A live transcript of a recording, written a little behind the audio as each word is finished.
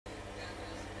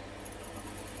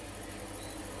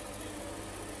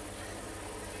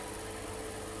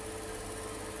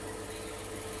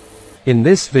In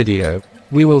this video,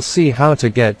 we will see how to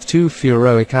get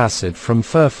 2-furoic acid from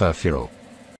FURFURAL.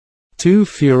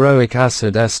 2-furoic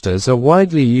acid esters are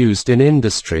widely used in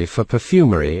industry for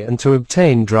perfumery and to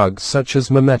obtain drugs such as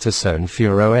mometasone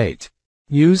furoate,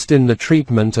 used in the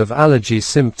treatment of allergy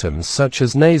symptoms such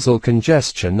as nasal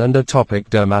congestion and atopic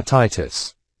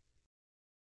dermatitis.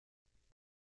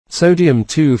 Sodium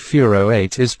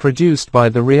 2-furoate is produced by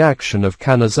the reaction of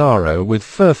Cannizzaro with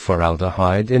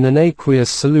furfuraldehyde in an aqueous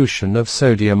solution of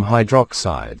sodium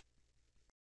hydroxide,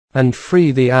 and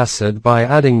free the acid by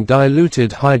adding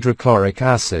diluted hydrochloric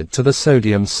acid to the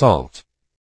sodium salt.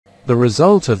 The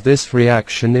result of this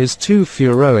reaction is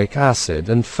 2-furoic acid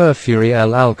and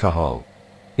FURFURAL alcohol.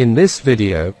 In this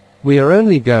video, we are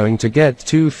only going to get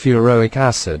 2-furoic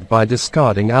acid by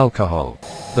discarding alcohol.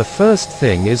 The first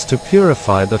thing is to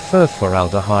purify the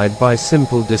furfuraldehyde by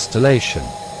simple distillation,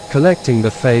 collecting the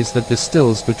phase that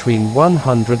distills between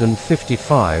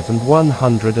 155 and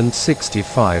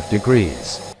 165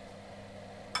 degrees.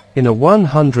 In a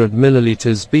 100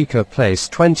 ml beaker place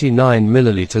 29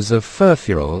 ml of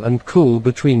FURFURAL and cool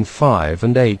between 5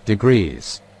 and 8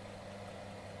 degrees.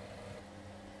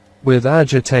 With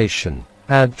agitation,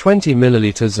 add 20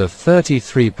 ml of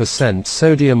 33%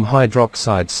 sodium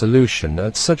hydroxide solution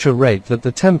at such a rate that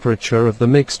the temperature of the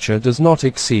mixture does not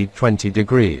exceed 20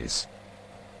 degrees.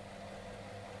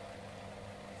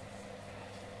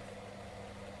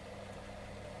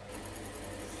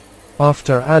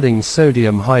 After adding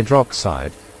sodium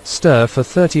hydroxide, stir for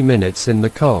 30 minutes in the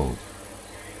cold.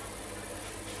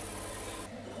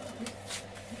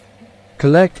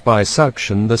 Collect by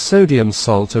suction the sodium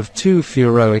salt of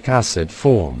 2-furoic acid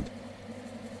formed.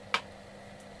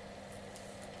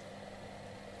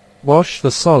 Wash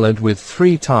the solid with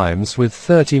 3 times with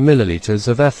 30 ml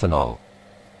of ethanol.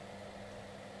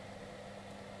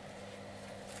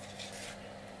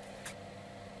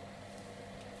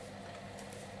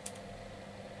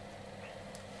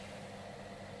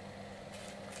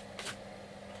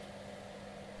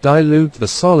 Dilute the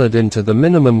solid into the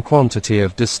minimum quantity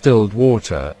of distilled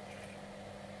water.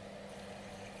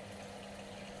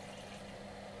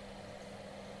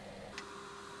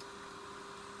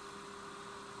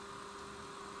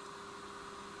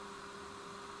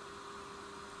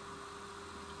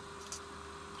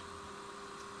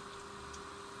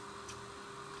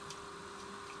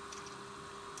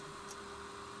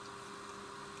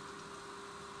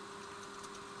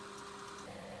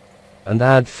 And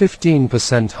add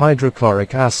 15%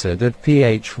 hydrochloric acid at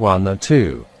pH 1 or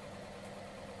 2.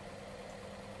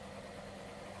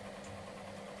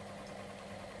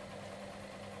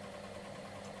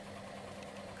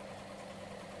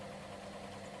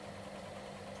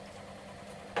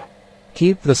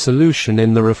 Keep the solution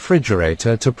in the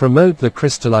refrigerator to promote the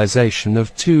crystallization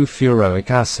of 2-furoic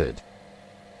acid.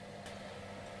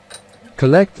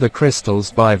 Collect the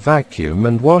crystals by vacuum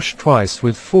and wash twice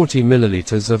with 40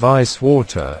 ml of ice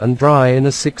water and dry in a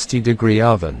 60-degree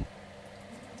oven.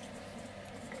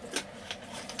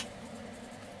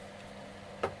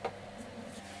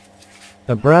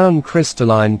 A brown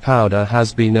crystalline powder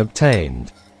has been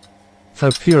obtained. For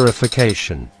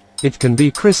purification, it can be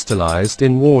crystallized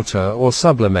in water or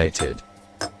sublimated.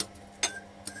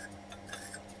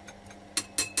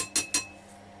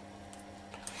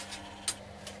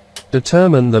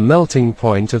 Determine the melting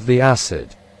point of the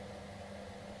acid.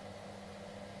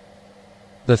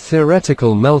 The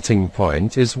theoretical melting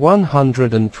point is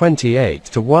 128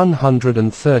 to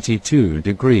 132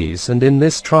 degrees, and in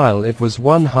this trial it was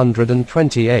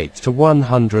 128 to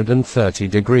 130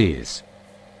 degrees.